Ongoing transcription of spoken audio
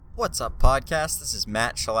What's up, podcast? This is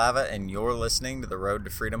Matt Shalava, and you're listening to the Road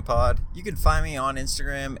to Freedom Pod. You can find me on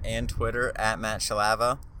Instagram and Twitter at Matt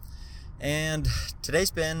Shalava. And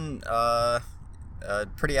today's been a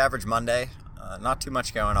pretty average Monday. Not too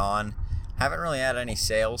much going on. Haven't really had any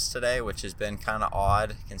sales today, which has been kind of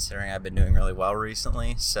odd considering I've been doing really well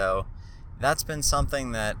recently. So that's been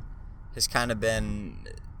something that has kind of been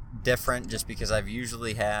different just because I've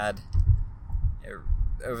usually had...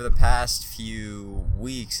 Over the past few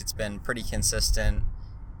weeks, it's been pretty consistent,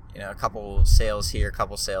 a couple sales here, a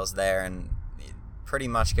couple sales there, and pretty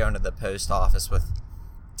much going to the post office with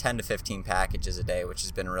 10 to 15 packages a day, which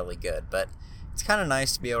has been really good. But it's kind of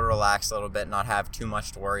nice to be able to relax a little bit, not have too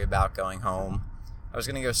much to worry about going home. I was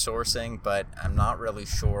going to go sourcing, but I'm not really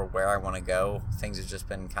sure where I want to go. Things have just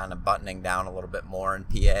been kind of buttoning down a little bit more in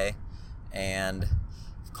PA, and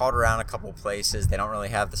called around a couple places. They don't really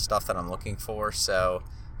have the stuff that I'm looking for, so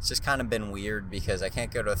it's just kind of been weird because I can't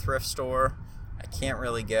go to a thrift store. I can't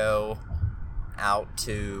really go out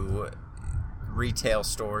to retail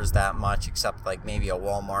stores that much, except like maybe a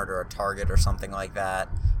Walmart or a Target or something like that,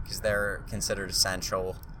 because they're considered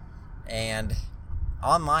essential. And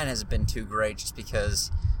online hasn't been too great just because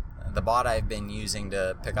the bot I've been using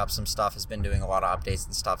to pick up some stuff has been doing a lot of updates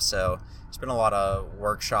and stuff, so there's been a lot of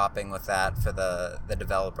workshopping with that for the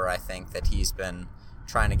developer. I think that he's been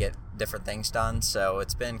trying to get different things done, so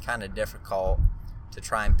it's been kind of difficult to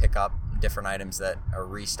try and pick up different items that are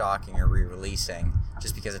restocking or re-releasing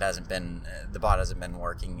just because the bot hasn't been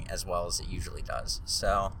working as well as it usually does.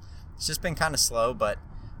 So it's just been kind of slow, but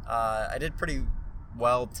I did pretty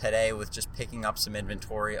well today with just picking up some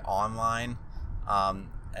inventory online.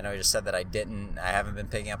 I know I just said that I haven't been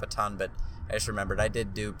picking up a ton, but I just remembered I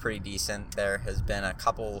did do pretty decent. There has been a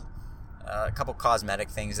couple cosmetic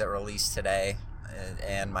things that released today,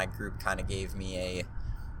 and my group kind of gave me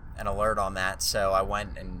an alert on that, so I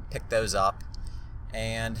went and picked those up,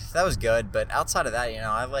 and that was good. But outside of that,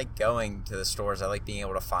 I like going to the stores. I like being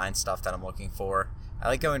able to find stuff that I'm looking for. I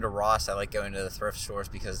like going to Ross. I like going to the thrift stores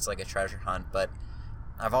because it's like a treasure hunt, but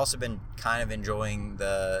I've also been kind of enjoying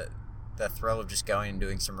the thrill of just going and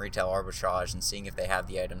doing some retail arbitrage and seeing if they have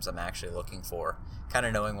the items I'm actually looking for, kind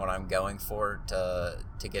of knowing what I'm going for to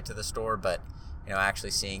get to the store, but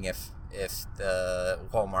actually seeing if the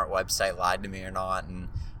Walmart website lied to me or not, and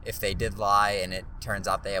if they did lie and it turns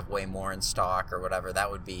out they have way more in stock or whatever,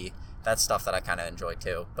 that's stuff that I kind of enjoy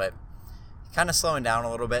too. But kind of slowing down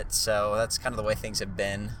a little bit, so that's kind of the way things have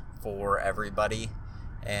been for everybody,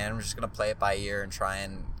 and I'm just going to play it by ear and try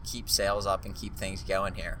and keep sales up and keep things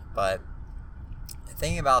going here. But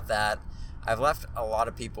thinking about that, I've left a lot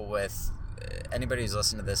of people with, anybody who's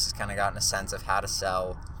listened to this has kind of gotten a sense of how to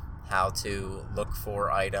sell, how to look for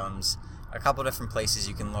items, a couple different places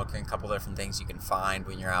you can look, and a couple different things you can find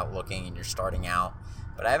when you're out looking and you're starting out.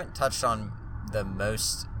 But I haven't touched on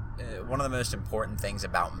one of the most important things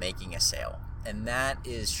about making a sale, and that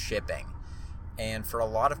is shipping. And for a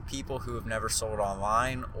lot of people who have never sold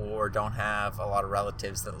online or don't have a lot of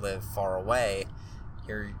relatives that live far away,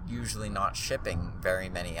 you're usually not shipping very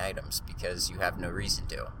many items because you have no reason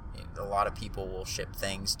to. A lot of people will ship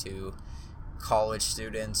things to college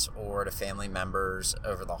students or to family members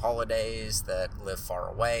over the holidays that live far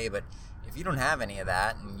away, but if you don't have any of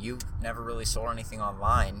that and you've never really sold anything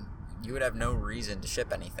online, you would have no reason to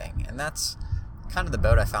ship anything. And that's kind of the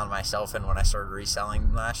boat I found myself in when I started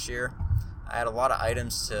reselling last year. I had a lot of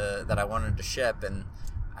items that I wanted to ship, and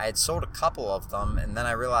I had sold a couple of them, and then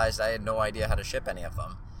I realized I had no idea how to ship any of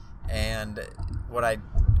them. And what I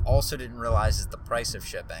also didn't realize is the price of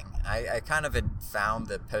shipping. I kind of had found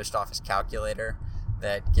the post office calculator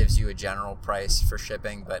that gives you a general price for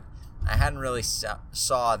shipping, but I hadn't really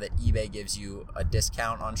saw that eBay gives you a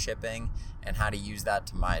discount on shipping and how to use that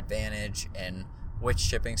to my advantage, and which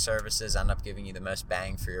shipping services end up giving you the most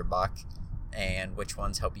bang for your buck, and which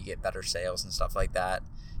ones help you get better sales and stuff like that.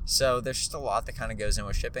 So there's just a lot that kind of goes in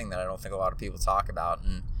with shipping that I don't think a lot of people talk about,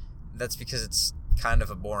 and that's because it's kind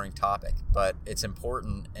of a boring topic, but it's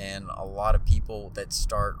important. And a lot of people that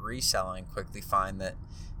start reselling quickly find that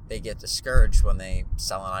they get discouraged when they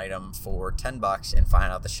sell an item for $10 and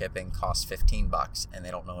find out the shipping costs $15 and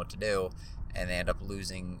they don't know what to do, and they end up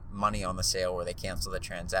losing money on the sale where they cancel the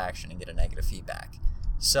transaction and get a negative feedback.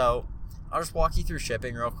 So I'll just walk you through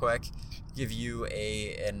shipping real quick, give you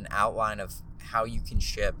an outline of how you can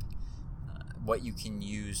ship, what you can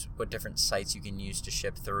use, what different sites you can use to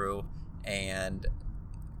ship through, and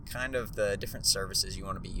kind of the different services you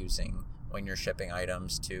want to be using when you're shipping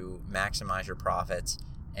items to maximize your profits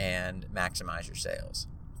and maximize your sales.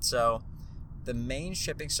 So the main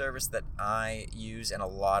shipping service that I use and a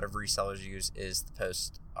lot of resellers use is the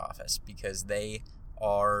post office, because they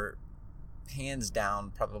are hands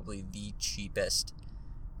down probably the cheapest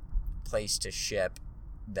place to ship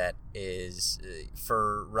that is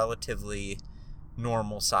for relatively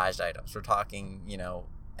normal sized items. We're talking,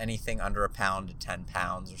 anything under a pound to 10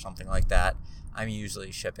 pounds or something like that. I'm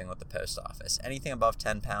usually shipping with the post office. Anything above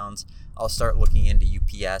 10 pounds, I'll start looking into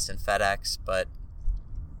UPS and FedEx, but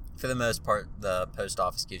for the most part, the post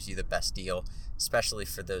office gives you the best deal, especially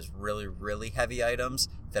for those really, really heavy items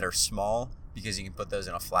that are small, because you can put those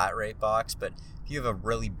in a flat rate box. But if you have a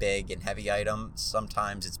really big and heavy item,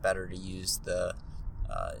 sometimes it's better to use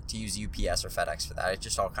UPS or FedEx for that. It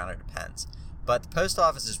just all kind of depends. But the post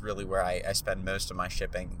office is really where I spend most of my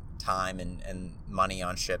shipping time and money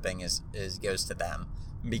on shipping goes to them,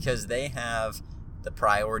 because they have the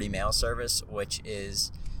priority mail service, which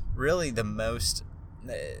is really the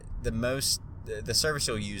service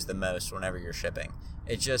you'll use the most whenever you're shipping.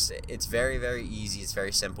 It's very, very easy. It's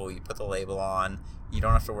very simple. You put the label on, you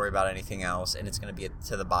don't have to worry about anything else, and it's going to be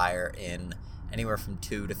to the buyer in anywhere from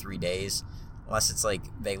 2 to 3 days. Unless it's like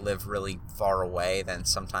they live really far away, then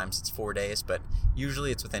sometimes it's 4 days, but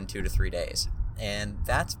usually it's within 2 to 3 days. And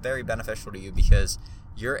that's very beneficial to you, because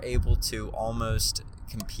you're able to almost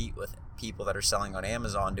compete with people that are selling on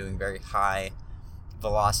Amazon doing very high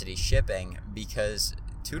velocity shipping, because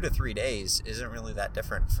 2 to 3 days isn't really that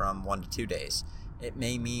different from 1 to 2 days. It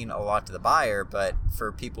may mean a lot to the buyer, but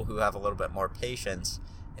for people who have a little bit more patience,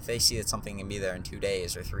 if they see that something can be there in 2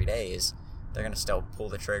 days or 3 days, they're going to still pull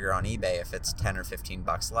the trigger on eBay if it's 10 or 15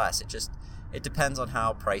 bucks less. It depends on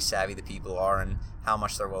how price savvy the people are and how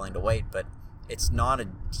much they're willing to wait, but it's not a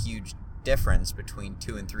huge difference between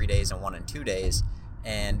 2 and 3 days and 1 and 2 days.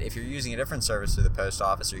 And if you're using a different service through the post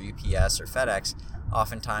office or UPS or FedEx,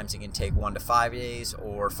 oftentimes it can take 1 to 5 days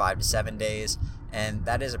or 5 to 7 days, and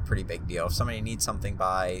that is a pretty big deal. If somebody needs something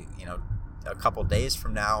by, a couple days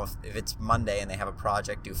from now, if it's Monday and they have a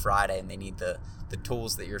project due Friday and they need the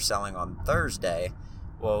tools that you're selling on Thursday,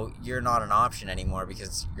 well, you're not an option anymore,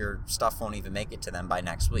 because your stuff won't even make it to them by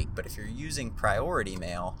next week. But if you're using priority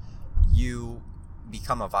mail, you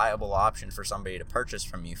become a viable option for somebody to purchase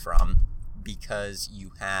from you from, because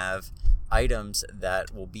you have items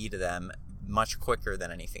that will be to them much quicker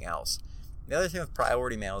than anything else. The other thing with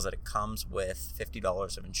priority mail is that it comes with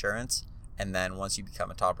 $50 of insurance, and then once you become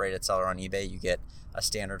a top-rated seller on eBay, you get a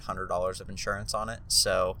standard $100 of insurance on it.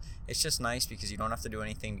 So it's just nice because you don't have to do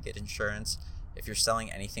anything to get insurance. If you're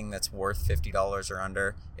selling anything that's worth $50 or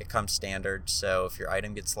under, it comes standard. So if your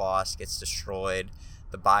item gets lost, gets destroyed,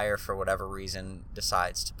 the buyer, for whatever reason,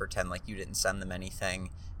 decides to pretend like you didn't send them anything,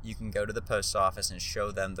 you can go to the post office and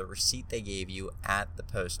show them the receipt they gave you at the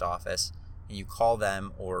post office, and you call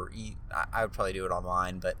them, or I would probably do it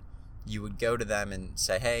online, but you would go to them and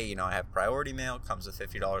say, hey, I have priority mail, comes with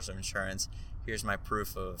 $50 of insurance, here's my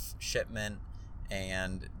proof of shipment,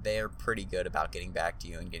 and they're pretty good about getting back to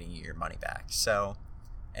you and getting you your money back. So,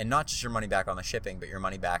 and not just your money back on the shipping, but your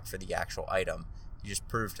money back for the actual item. You just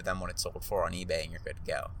prove to them what it sold for on eBay and you're good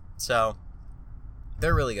to go. So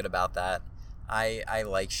they're really good about that. I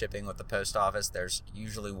like shipping with the post office. There's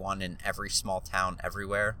usually one in every small town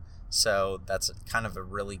everywhere. So that's kind of a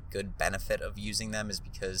really good benefit of using them, is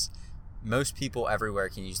because most people everywhere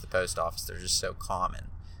can use the post office. They're just so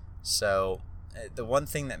common. So the one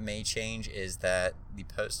thing that may change is that the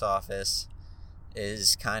post office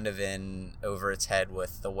is kind of in over its head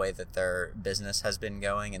with the way that their business has been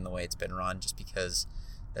going and the way it's been run, just because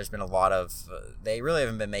there's been a lot of, they really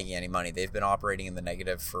haven't been making any money. They've been operating in the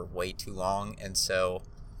negative for way too long. And so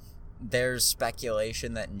there's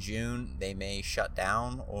speculation that in June they may shut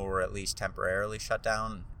down, or at least temporarily shut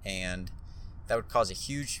down. And that would cause a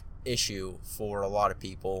huge issue for a lot of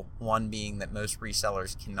people. One being that most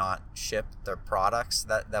resellers cannot ship their products.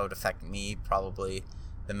 That would affect me probably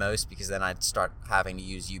the most, because then I'd start having to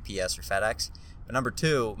use UPS or FedEx. But number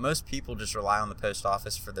two, most people just rely on the post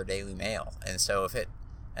office for their daily mail. And so if it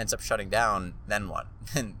ends up shutting down, then what?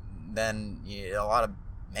 then a lot of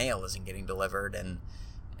mail isn't getting delivered, and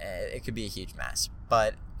it could be a huge mess.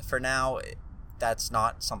 But for now, that's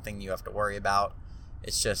not something you have to worry about.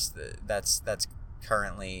 It's just that's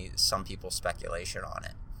currently some people's speculation on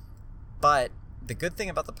it. But the good thing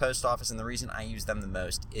about the post office, and the reason I use them the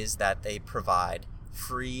most, is that they provide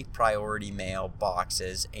free priority mail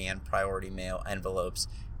boxes and priority mail envelopes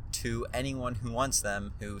to anyone who wants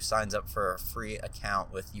them, who signs up for a free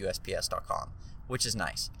account with USPS.com, which is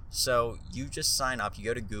nice. So you just sign up, you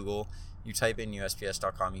go to Google, you type in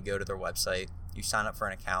USPS.com, you go to their website, you sign up for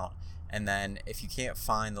an account, and then if you can't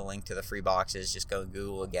find the link to the free boxes, just go to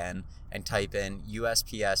Google again and type in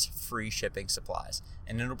USPS free shipping supplies,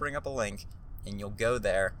 and it'll bring up a link, and you'll go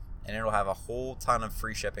there, and it'll have a whole ton of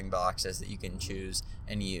free shipping boxes that you can choose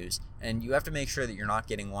and use. And you have to make sure that you're not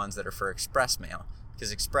getting ones that are for express mail,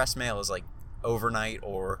 because express mail is like overnight,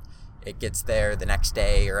 or it gets there the next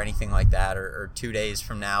day or anything like that, or 2 days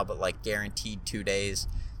from now, but like guaranteed 2 days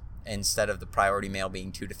instead of the priority mail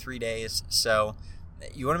being 2 to 3 days. So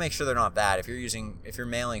you want to make sure they're not that. If you're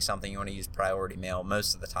mailing something, you want to use priority mail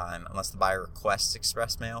most of the time, unless the buyer requests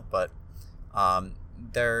express mail. But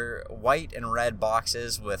they're white and red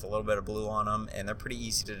boxes with a little bit of blue on them, and they're pretty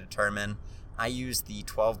easy to determine. I use the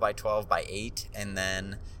 12 by 12 by 8, and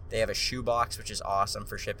then they have a shoe box, which is awesome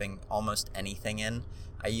for shipping almost anything in.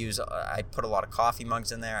 I put a lot of coffee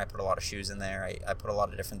mugs in there. I put a lot of shoes in there. I put a lot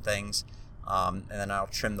of different things. And then I'll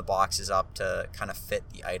trim the boxes up to kind of fit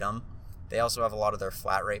the item. They also have a lot of their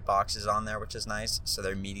flat rate boxes on there, which is nice. So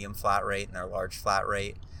their medium flat rate and their large flat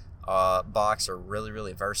rate box are really,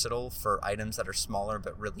 really versatile for items that are smaller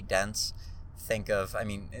but really dense.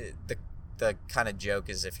 The kind of joke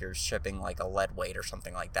is if you're shipping like a lead weight or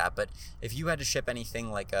something like that. But if you had to ship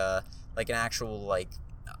anything like an actual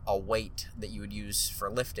a weight that you would use for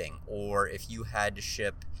lifting, or if you had to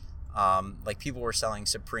ship like people were selling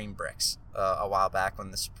Supreme bricks a while back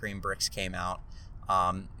when the Supreme bricks came out.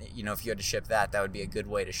 If you had to ship that would be a good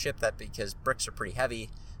way to ship that, because bricks are pretty heavy.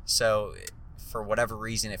 So for whatever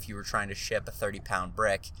reason, if you were trying to ship a 30-pound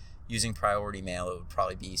brick using priority mail, it would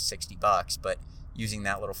probably be $60. But using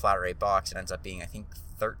that little flat rate box, it ends up being, I think,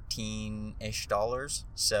 $13-ish.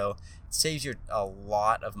 So it saves you a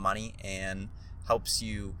lot of money and helps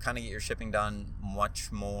you kind of get your shipping done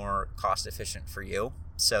much more cost efficient for you.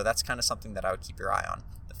 So that's kind of something that I would keep your eye on.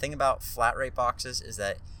 The thing about flat rate boxes is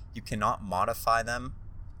that you cannot modify them,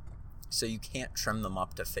 so you can't trim them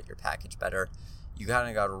up to fit your package better. You kind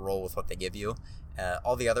of got to roll with what they give you.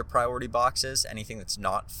 All the other priority boxes, anything that's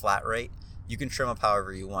not flat rate, you can trim up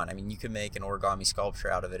however you want. I mean, you can make an origami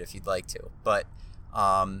sculpture out of it if you'd like to, but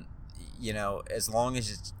as long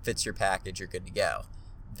as it fits your package, you're good to go.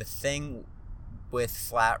 The thing with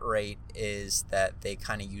flat rate is that they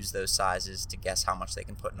kind of use those sizes to guess how much they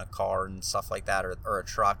can put in a car and stuff like that, or a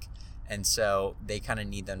truck. And so they kind of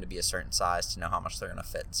need them to be a certain size to know how much they're going to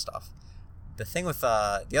fit and stuff. The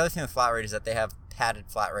other thing with flat rate is that they have padded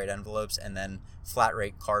flat rate envelopes and then flat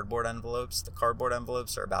rate cardboard envelopes. The cardboard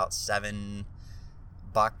envelopes are about $7.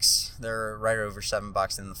 They're right over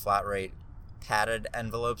 $7, and the flat rate padded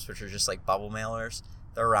envelopes, which are just like bubble mailers,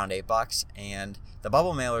 they're around $8. And the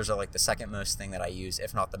bubble mailers are like the second most thing that I use,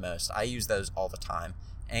 if not the most. I use those all the time.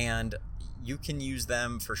 And you can use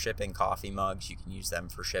them for shipping coffee mugs. You can use them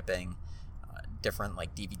for shipping different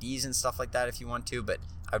like DVDs and stuff like that if you want to. But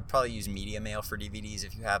I would probably use media mail for DVDs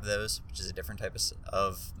if you have those, which is a different type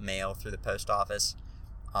of mail through the post office.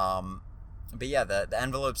 But yeah, the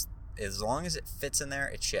envelopes, as long as it fits in there,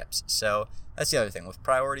 it ships. So that's the other thing. With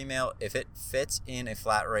priority mail, if it fits in a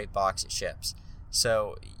flat rate box, it ships.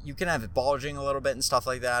 So you can have it bulging a little bit and stuff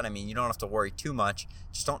like that. I mean, you don't have to worry too much.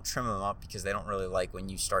 Just don't trim them up, because they don't really like when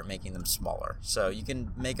you start making them smaller. So you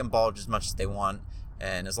can make them bulge as much as they want,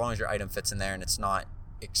 and as long as your item fits in there and it's not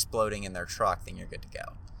exploding in their truck, then you're good to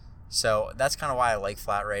go. So that's kind of why I like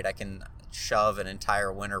flat rate. I can shove an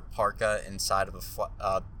entire winter parka inside of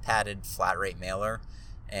a padded flat rate mailer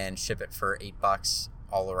and ship it for $8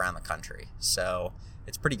 all around the country. So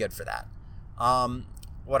it's pretty good for that.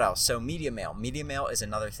 What else? So media mail. Media mail is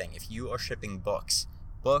another thing. If you are shipping books,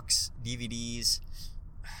 DVDs,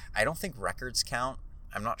 I don't think records count.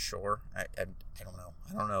 I'm not sure. I don't know.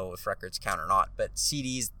 I don't know if records count or not. But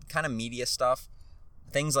CDs, kind of media stuff,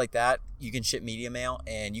 things like that, you can ship media mail,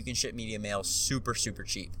 and you can ship media mail super, super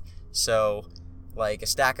cheap. So like a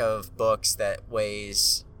stack of books that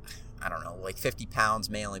weighs, I don't know, like 50 pounds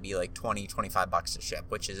may only be like $20-25 to ship,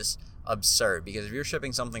 which is absurd, because if you're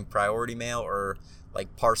shipping something priority mail or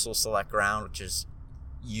like Parcel Select Ground, which is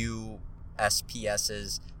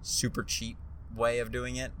USPS's super cheap way of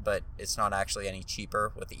doing it, but it's not actually any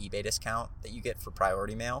cheaper with the eBay discount that you get for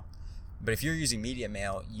priority mail. But if you're using media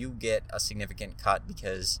mail, you get a significant cut,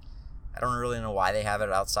 because I don't really know why they have it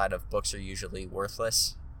outside of books are usually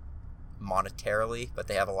worthless monetarily, but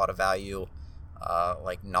they have a lot of value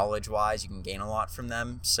like knowledge-wise. You can gain a lot from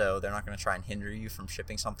them, so they're not going to try and hinder you from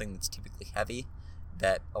shipping something that's typically heavy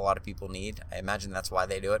that a lot of people need. I imagine that's why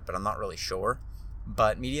they do it, but I'm not really sure.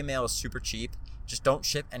 But media mail is super cheap. Just don't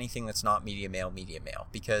ship anything that's not media mail,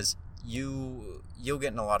 because you'll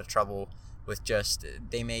get in a lot of trouble with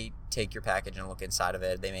they may take your package and look inside of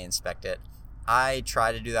it. They may inspect it. I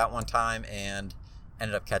tried to do that one time and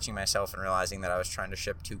ended up catching myself and realizing that I was trying to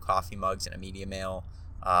ship 2 coffee mugs in a media mail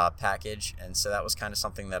package. And so that was kind of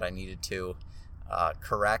something that I needed to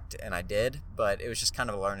correct, and I did, but it was just kind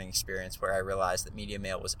of a learning experience where I realized that media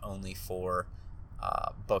mail was only for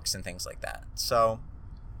books and things like that. So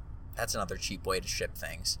that's another cheap way to ship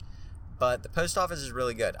things. But the post office is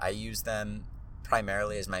really good. I use them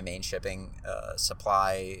primarily as my main shipping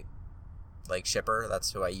supply shipper.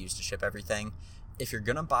 That's who I use to ship everything. If you're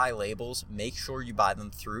gonna buy labels, make sure you buy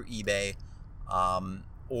them through eBay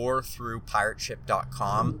or through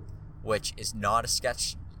pirateship.com, which is not a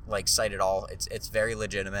sketch site at all. It's very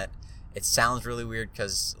legitimate. It sounds really weird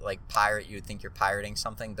because pirate, you would think you're pirating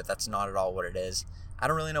something, but that's not at all what it is. I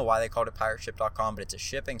don't really know why they called it pirateship.com, but it's a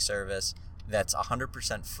shipping service that's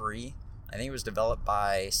 100% free. I think it was developed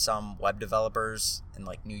by some web developers in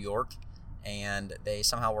New York, and they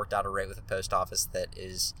somehow worked out a rate with the post office that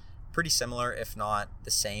is pretty similar, if not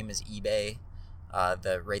the same as eBay,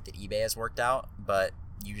 the rate that eBay has worked out, but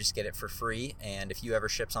you just get it for free. And if you ever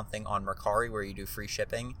ship something on Mercari where you do free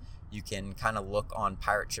shipping, you can kind of look on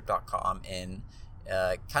pirateship.com and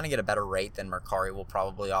kind of get a better rate than Mercari will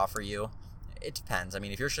probably offer you. It depends. I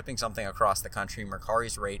mean, if you're shipping something across the country,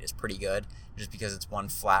 Mercari's rate is pretty good just because it's one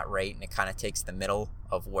flat rate and it kind of takes the middle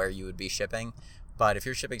of where you would be shipping. But if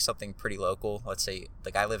you're shipping something pretty local, let's say,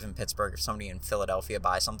 I live in Pittsburgh, if somebody in Philadelphia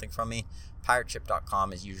buys something from me,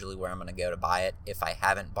 pirateship.com is usually where I'm going to go to buy it if I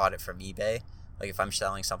haven't bought it from eBay. If I'm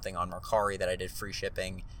selling something on Mercari that I did free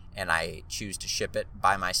shipping and I choose to ship it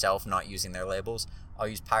by myself, not using their labels, I'll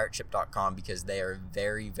use pirateship.com because they are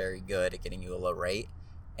very, very good at getting you a low rate.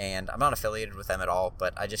 And I'm not affiliated with them at all,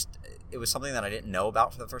 but it was something that I didn't know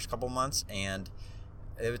about for the first couple months, and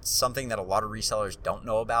it's something that a lot of resellers don't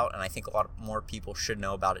know about, and I think a lot more people should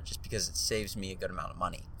know about it just because it saves me a good amount of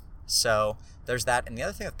money. So there's that. And the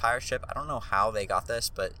other thing with PirateShip, I don't know how they got this,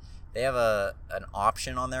 but they have an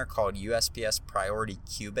option on there called USPS Priority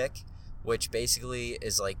Cubic, which basically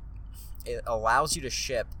is it allows you to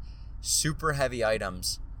ship super heavy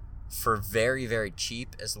items for very, very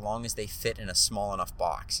cheap as long as they fit in a small enough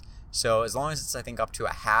box. So as long as it's, I think, up to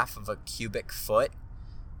a half of a cubic foot,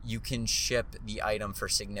 you can ship the item for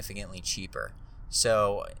significantly cheaper.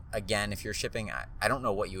 So again, if you're shipping, I don't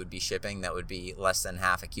know what you would be shipping that would be less than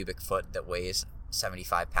half a cubic foot that weighs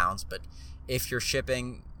 75 pounds, but if you're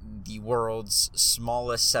shipping the world's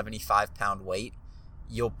smallest 75-pound weight,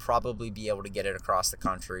 you'll probably be able to get it across the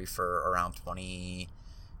country for around $20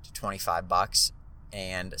 to $25.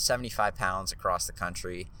 And 75 pounds across the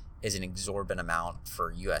country is an exorbitant amount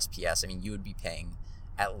for USPS. I mean, you would be paying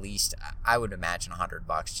at least, I would imagine,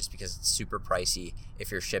 $100 just because it's super pricey if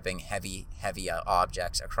you're shipping heavy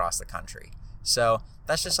objects across the country. So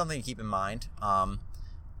that's just something to keep in mind.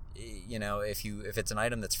 If it's an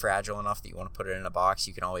item that's fragile enough that you want to put it in a box,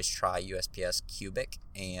 you can always try USPS Cubic,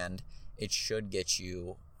 and it should get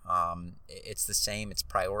you. It's the same. It's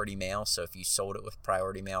priority mail. So if you sold it with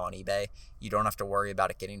priority mail on eBay, you don't have to worry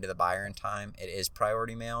about it getting to the buyer in time. It is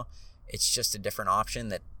priority mail. It's just a different option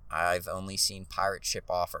that I've only seen Pirate Ship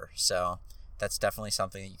offer. So that's definitely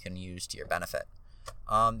something that you can use to your benefit.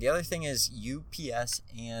 The other thing is UPS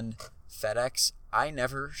and FedEx. I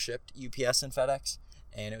never shipped UPS and FedEx,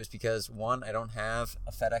 and it was because, one, I don't have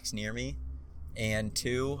a FedEx near me, and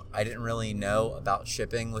two, I didn't really know about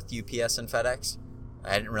shipping with UPS and FedEx.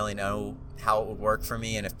 I didn't really know how it would work for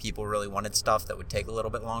me and if people really wanted stuff that would take a little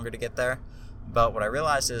bit longer to get there. But what I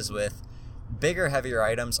realized is with bigger, heavier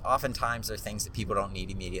items, oftentimes they're things that people don't need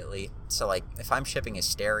immediately. So if I'm shipping a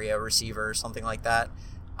stereo receiver or something like that,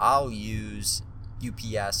 I'll use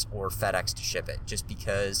UPS or FedEx to ship it just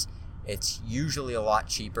because it's usually a lot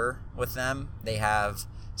cheaper with them. They have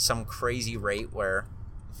some crazy rate where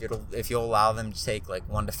if you'll allow them to take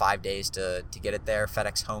 1 to 5 days to get it there,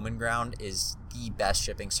 FedEx Home and Ground is the best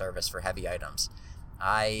shipping service for heavy items.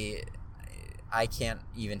 I can't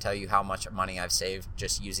even tell you how much money I've saved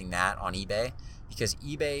just using that on eBay, because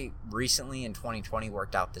eBay recently in 2020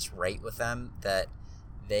 worked out this rate with them that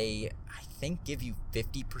they, I think, give you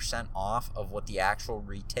 50% off of what the actual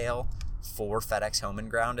retail for FedEx Home and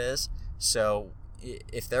Ground is. So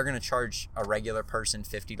if they're going to charge a regular person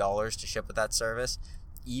 $50 to ship with that service,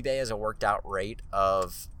 eBay has a worked out rate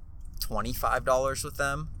of $25 with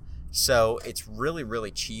them. So it's really,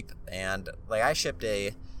 really cheap. And I shipped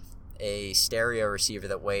a stereo receiver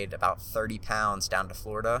that weighed about 30 pounds down to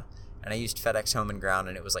Florida, and I used FedEx Home and Ground,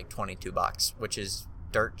 and it was $22, which is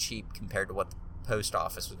dirt cheap compared to what the post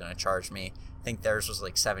office was going to charge me. I think theirs was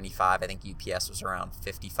 $75. I think UPS was around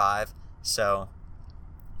 $55. So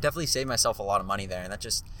definitely saved myself a lot of money there, and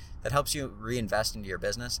that helps you reinvest into your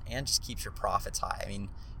business and just keeps your profits high. I mean,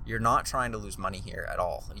 you're not trying to lose money here at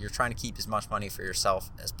all. You're trying to keep as much money for yourself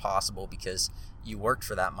as possible because you worked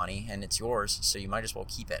for that money and it's yours, so you might as well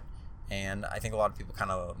keep it. And I think a lot of people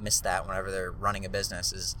kind of miss that whenever they're running a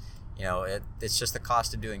business is, it's just the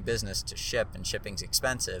cost of doing business to ship, and shipping's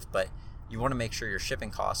expensive, but you want to make sure your shipping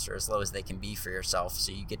costs are as low as they can be for yourself,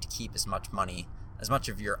 so you get to keep as much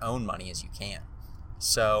of your own money as you can.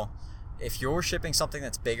 So if you're shipping something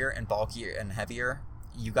that's bigger and bulkier and heavier,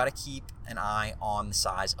 you got to keep an eye on the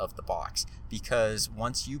size of the box, because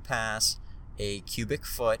once you pass a cubic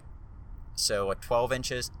foot, so a 12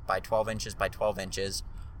 inches by 12 inches by 12 inches,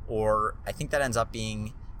 or I think that ends up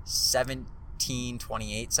being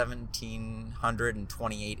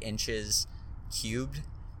 1728 inches cubed.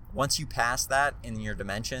 Once you pass that in your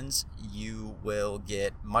dimensions, you will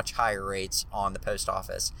get much higher rates on the post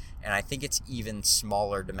office. And I think it's even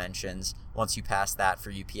smaller dimensions. Once you pass that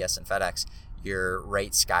for UPS and FedEx, your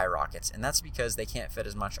rate skyrockets. And that's because they can't fit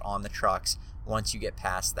as much on the trucks once you get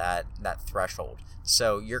past that threshold.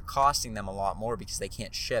 So you're costing them a lot more because they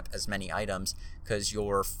can't ship as many items, because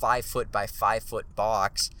your 5 foot by 5 foot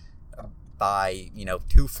box by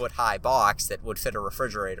 2 foot high box that would fit a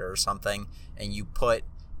refrigerator or something, and you put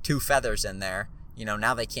 2 feathers in there,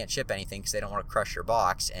 now they can't ship anything because they don't want to crush your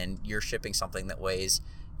box, and you're shipping something that weighs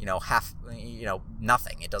half,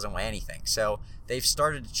 nothing. It doesn't weigh anything. So they've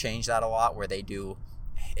started to change that a lot, where they do,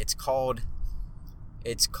 it's called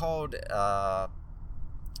I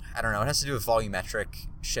don't know, it has to do with volumetric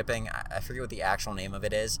shipping. I forget what the actual name of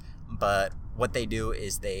it is, but what they do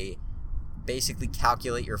is they basically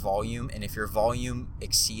calculate your volume, and if your volume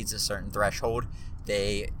exceeds a certain threshold,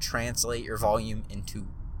 they translate your volume into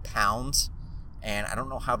pounds. And I don't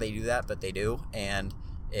know how they do that, but they do. And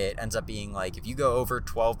it ends up being like, if you go over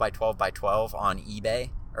 12 by 12 by 12 on eBay,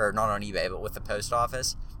 or not on eBay, but with the post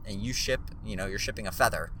office, and you ship, you're shipping a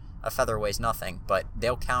feather weighs nothing, but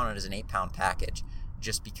they'll count it as an 8-pound package,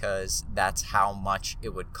 just because that's how much it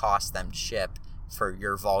would cost them to ship for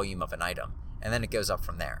your volume of an item. And then it goes up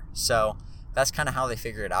from there. So that's kind of how they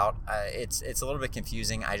figure it out. It's a little bit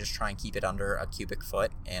confusing. I just try and keep it under a cubic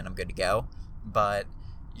foot, and I'm good to go. But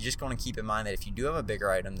you just want to keep in mind that if you do have a bigger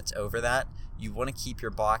item that's over that, you want to keep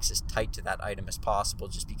your box as tight to that item as possible,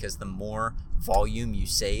 just because the more volume you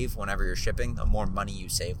save whenever you're shipping, the more money you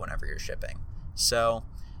save whenever you're shipping. So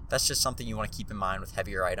that's just something you want to keep in mind with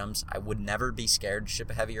heavier items. I would never be scared to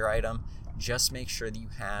ship a heavier item. Just make sure that you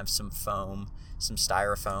have some foam, some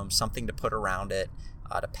styrofoam, something to put around it,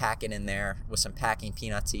 to pack it in there with some packing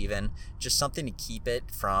peanuts even, just something to keep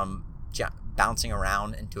it from bouncing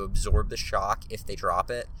around and to absorb the shock if they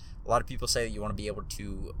drop it. A lot of people say that you want to be able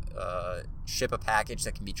to ship a package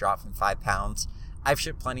that can be dropped from 5 pounds. I've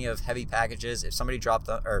shipped plenty of heavy packages. If somebody dropped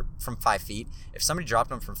them, or from 5 feet, if somebody dropped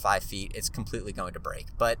them from 5 feet, it's completely going to break.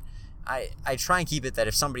 But I try and keep it that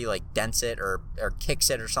if somebody like dents it or kicks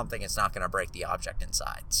it or something, it's not going to break the object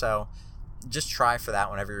inside. So just try for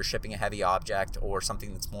that whenever you're shipping a heavy object or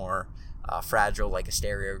something that's more fragile, like a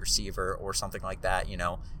stereo receiver or something like that.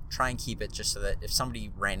 Try and keep it just so that if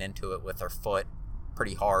somebody ran into it with their foot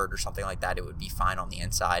pretty hard or something like that, it would be fine on the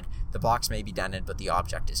inside. The box may be dented, but the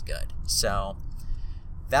object is good. So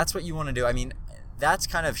that's what you want to do. I mean, that's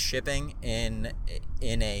kind of shipping in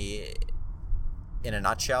a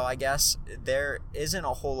nutshell, I guess. There isn't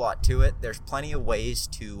a whole lot to it. There's plenty of ways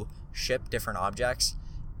to ship different objects.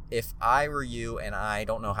 If I were you and I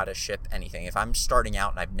don't know how to ship anything, if I'm starting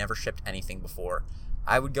out and I've never shipped anything before,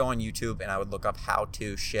 I would go on YouTube and I would look up how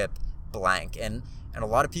to ship blank. And a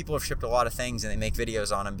lot of people have shipped a lot of things and they make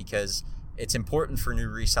videos on them because it's important for new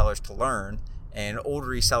resellers to learn. And old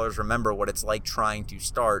resellers remember what it's like trying to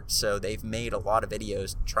start. So they've made a lot of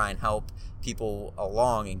videos to try and help people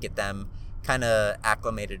along and get them kind of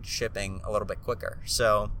acclimated to shipping a little bit quicker.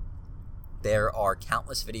 So there are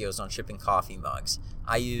countless videos on shipping coffee mugs.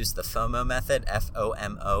 I use the FOMO method,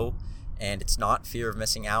 FOMO, and it's not fear of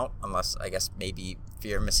missing out, unless I guess maybe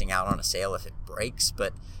fear of missing out on a sale if it breaks,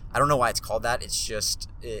 but I don't know why it's called that. It's just,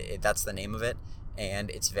 that's the name of it, and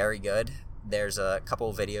it's very good. There's a couple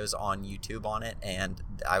of videos on YouTube on it, and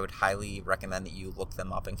I would highly recommend that you look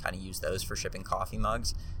them up and kind of use those for shipping coffee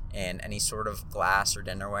mugs and any sort of glass or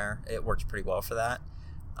dinnerware. It works pretty well for that.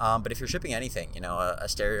 But if you're shipping anything, a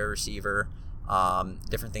stereo receiver,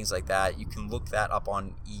 different things like that, you can look that up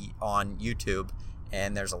on YouTube,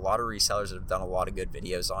 and there's a lot of resellers that have done a lot of good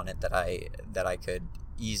videos on it that I could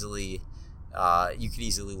easily, you could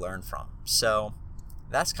easily learn from. So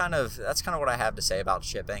that's kind of what I have to say about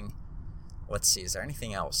shipping. Let's see, is there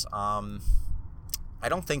anything else? I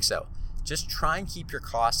don't think so. Just try and keep your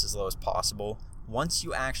costs as low as possible. Once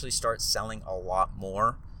you actually start selling a lot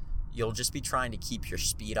more, you'll just be trying to keep your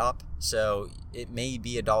speed up. So it may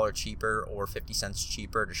be $1 cheaper or 50 cents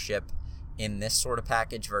cheaper to ship in this sort of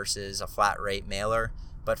package versus a flat rate mailer.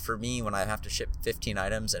 But for me, when I have to ship 15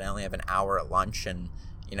 items and I only have an hour at lunch and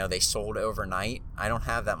they sold overnight, I don't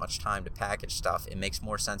have that much time to package stuff. It makes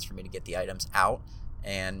more sense for me to get the items out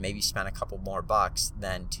and maybe spend a couple more bucks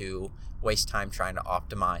than to waste time trying to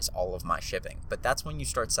optimize all of my shipping. But that's when you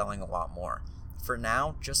start selling a lot more. For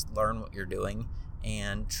now, just learn what you're doing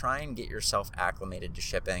and try and get yourself acclimated to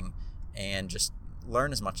shipping and just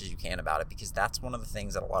learn as much as you can about it, because that's one of the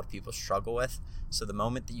things that a lot of people struggle with. So the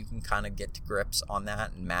moment that you can kind of get to grips on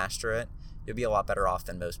that and master it, you'll be a lot better off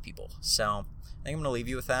than most people. So I think I'm going to leave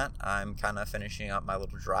you with that. I'm kind of finishing up my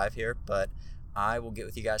little drive here, but I will get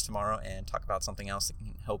with you guys tomorrow and talk about something else that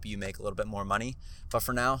can help you make a little bit more money. But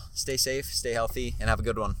for now, stay safe, stay healthy, and have a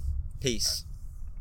good one. Peace.